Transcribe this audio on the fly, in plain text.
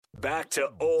back to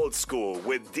Old School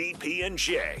with DP and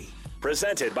J.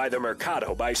 Presented by the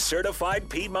Mercado by Certified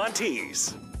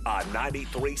Piedmontese on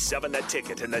 93.7 The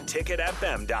Ticket and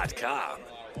theticketfm.com.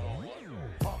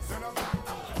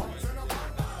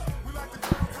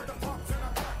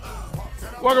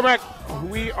 Welcome back.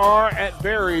 We are at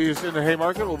Barry's in the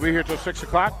Haymarket. We'll be here till 6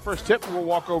 o'clock. First tip, we'll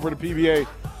walk over to PBA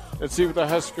and see what the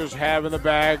Huskers have in the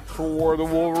bag for the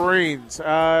Wolverines.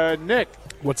 Nick.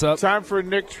 What's up? Time for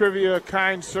Nick Trivia,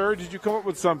 kind sir. Did you come up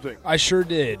with something? I sure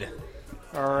did.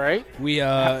 All right.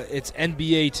 It's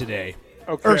NBA today.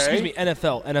 Okay. Or excuse me,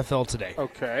 NFL today.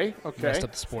 Okay. Messed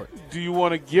up the sport. Do you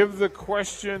want to give the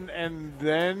question and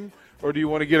then, or do you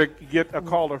want to get a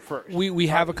caller first? We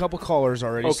have a couple callers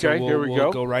already. Okay, so here we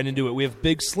we'll go right into it. We have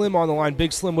Big Slim on the line.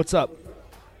 Big Slim, what's up?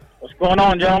 What's going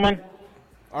on, gentlemen?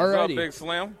 All right, Big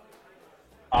Slim?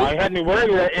 I had me worried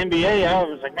with that NBA. I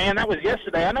was like, man, that was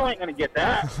yesterday. I know I ain't going to get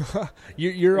that.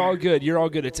 You're all good. You're all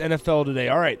good. It's NFL today.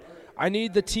 All right. I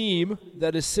need the team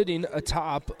that is sitting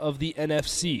atop of the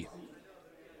NFC.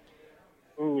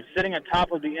 Ooh, sitting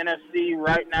atop of the NFC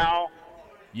right now.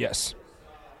 Yes.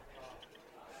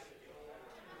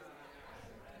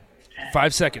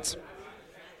 5 seconds.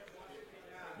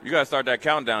 You got to start that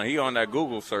countdown. He on that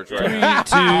Google search right 3, 2, now.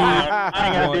 2, I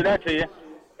ain't going to do that to you.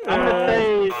 I'm going to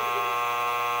say...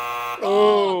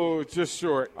 Oh, just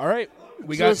short. All right.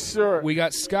 We got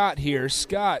Scott here.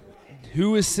 Scott,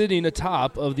 who is sitting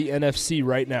atop of the NFC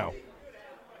right now?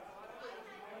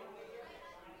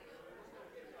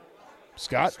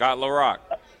 Scott? Scott LaRock.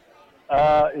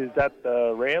 Is that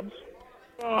the Rams?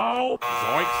 Oh,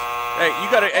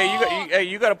 zoinks! Hey,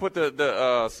 you gotta put the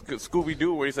Scooby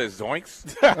Doo where he says zoinks.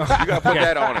 You gotta put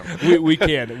that on him. We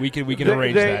can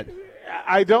arrange that.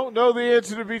 I don't know the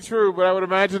answer to be true, but I would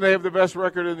imagine they have the best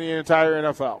record in the entire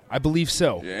NFL. I believe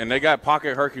so. Yeah, and they got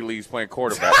Pocket Hercules playing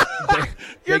quarterback.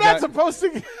 You're not supposed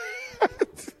to.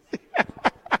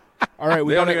 All right,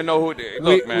 they don't even know who.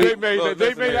 Look, man.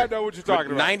 They may not know what you're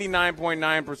talking about.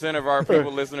 99.9% of our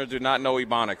people listeners do not know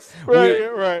Ebonics.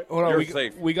 Right. Hold on, You're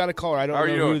safe. we got a caller. I don't How are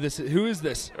know you who doing? this is. Who is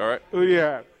this? All right. Who do you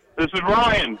have? This is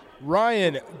Ryan.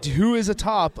 Ryan, who is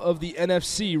atop of the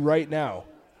NFC right now?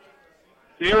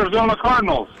 The Arizona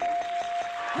Cardinals.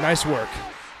 Nice work.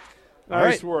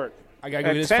 Nice work. I got to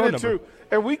give you his 10 phone and number. 2.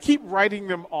 And we keep writing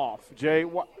them off, Jay.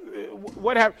 What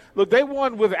happened? Look, they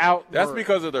won without. That's Murray.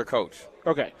 because of their coach.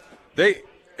 Okay.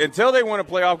 Until they win a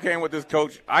playoff game with this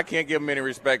coach, I can't give him any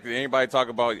respect that anybody talk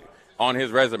about on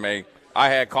his resume. I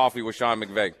had coffee with Sean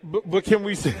McVay. But can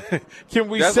we say?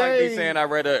 That's like me saying I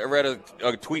read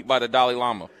a tweet by the Dalai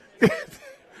Lama.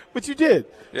 But you did.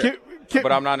 Yeah.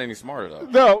 But I'm not any smarter though.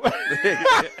 No.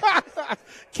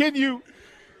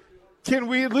 Can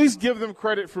we at least give them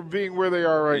credit for being where they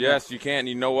are right now? Yes, you can.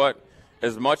 You know what?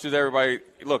 As much as everybody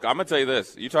 – look, I'm going to tell you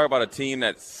this. You talk about a team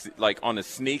that's, like, on the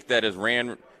sneak that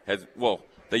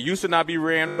they used to not be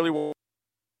ran really well.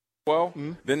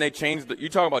 Mm-hmm. Then they changed – you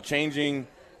talk about changing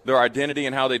their identity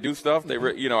and how they do stuff.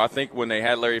 Mm-hmm. I think when they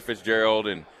had Larry Fitzgerald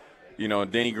and,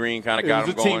 Denny Green kind of got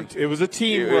them going. It was a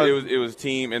team. It was a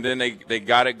team, and then they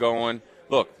got it going.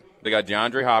 Look, they got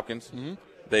DeAndre Hopkins. Mm-hmm.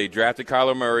 They drafted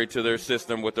Kyler Murray to their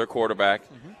system with their quarterback.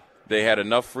 Mm-hmm. They had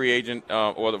enough free agent.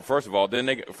 First of all, then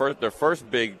their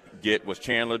first big get was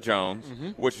Chandler Jones,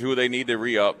 mm-hmm. who they need to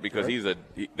re-up because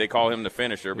they call him the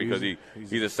finisher because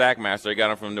he's a sack master. They got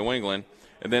him from New England,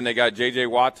 and then they got J.J.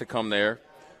 Watt to come there.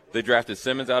 They drafted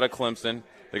Simmons out of Clemson.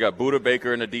 They got Budda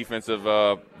Baker in the defensive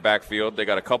backfield. They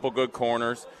got a couple good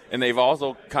corners, and they've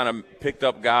also kind of picked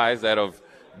up guys that have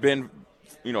been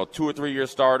 2 or 3 year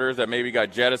starters that maybe got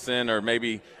jettisoned or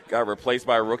maybe got replaced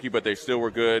by a rookie, but they still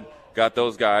were good. Got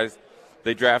those guys.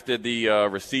 They drafted the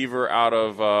receiver out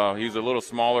of he's a little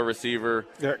smaller receiver.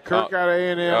 Yeah, Kirk out of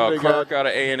A&M. Kirk out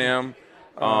of A&M.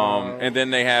 And then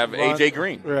they have A.J.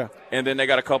 Green. Yeah. And then they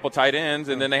got a couple tight ends,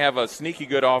 and then they have a sneaky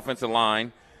good offensive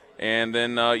line. And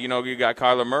then, you got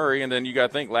Kyler Murray, and then you got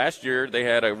to think last year they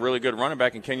had a really good running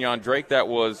back in Kenyon Drake that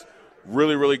was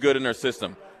really, really good in their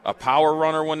system. A power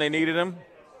runner when they needed him,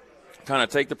 kind of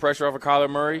take the pressure off of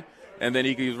Kyler Murray, and then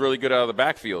he was really good out of the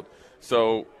backfield.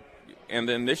 So, and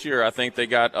then this year I think they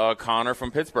got Connor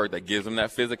from Pittsburgh that gives them that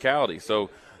physicality.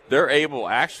 So they're able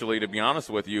actually, to be honest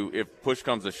with you, if push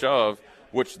comes to shove,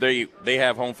 which they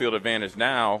have home field advantage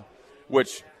now,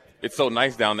 which – it's so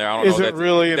nice down there. I don't know. Isn't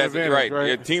really an advantage, right?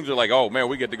 Yeah, teams are like, oh, man,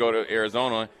 we get to go to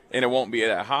Arizona, and it won't be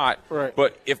that hot. Right.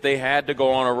 But if they had to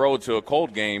go on a road to a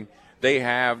cold game, they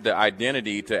have the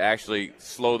identity to actually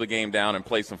slow the game down and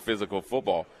play some physical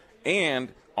football.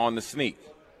 And on the sneak.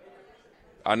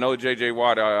 I know J.J.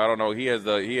 Watt, I don't know, he has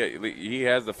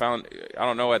the fountain. I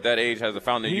don't know, at that age has the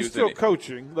fountain of youth. He's still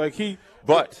coaching.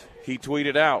 But he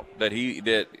tweeted out that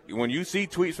when you see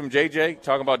tweets from JJ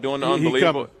talking about doing the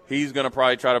unbelievable, he's going to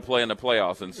probably try to play in the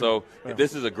playoffs. And so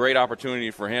this is a great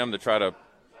opportunity for him to try to,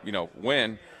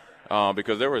 win.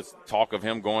 Because there was talk of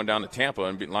him going down to Tampa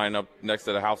and lining up next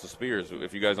to the House of Spears.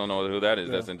 If you guys don't know who that is,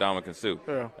 that's Ndamukong Suh.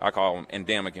 Yeah. I call him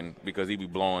Ndamukong because he be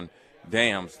blowing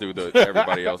dams through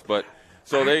everybody else. But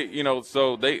so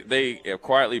they have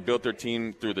quietly built their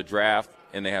team through the draft,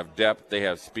 and they have depth, they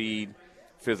have speed,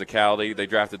 physicality. They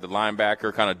drafted the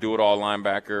linebacker, kind of do-it-all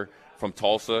linebacker from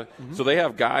Tulsa. Mm-hmm. So they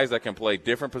have guys that can play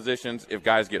different positions if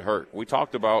guys get hurt. We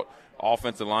talked about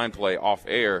offensive line play off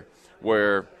air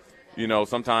where –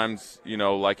 sometimes,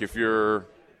 like if you're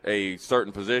a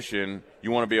certain position,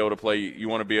 you want to be able to play. You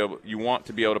want to be able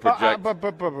to project. But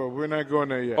we're not going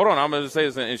there yet. Hold on, I'm going to say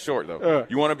this in short though.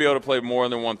 You want to be able to play more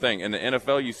than one thing. In the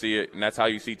NFL, you see it, and that's how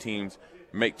you see teams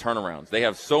make turnarounds. They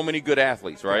have so many good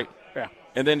athletes, right? Yeah.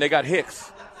 And then they got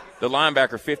Hicks, the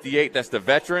linebacker, 58. That's the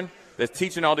veteran that's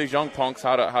teaching all these young punks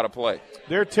how to play.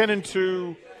 They're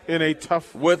 10-2 in a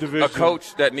tough division. A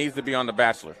coach that needs to be on The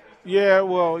Bachelor. Yeah,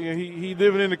 well, he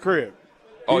living in the crib.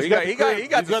 Oh, he got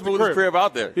the smoothest crib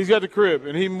out there. He's got the crib,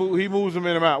 and he moves them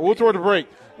in and out. We'll throw the break.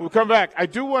 We'll come back. I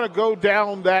do want to go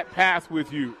down that path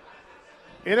with you.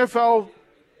 NFL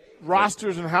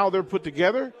rosters and how they're put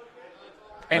together,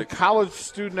 and college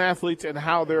student athletes and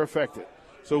how they're affected.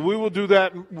 So we will do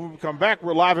that when we come back.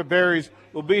 We're live at Barry's.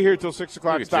 We'll be here till 6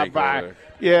 o'clock. Stop Jake by.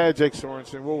 Yeah, Jake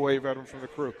Sorensen. We'll wave at him from the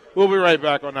crew. We'll be right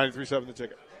back on 93.7 The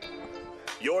Ticket.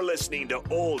 You're listening to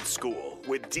Old School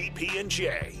with DP and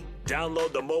J.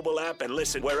 Download the mobile app and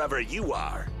listen wherever you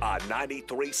are on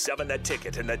 93.7 The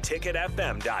Ticket and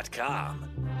theticketfm.com.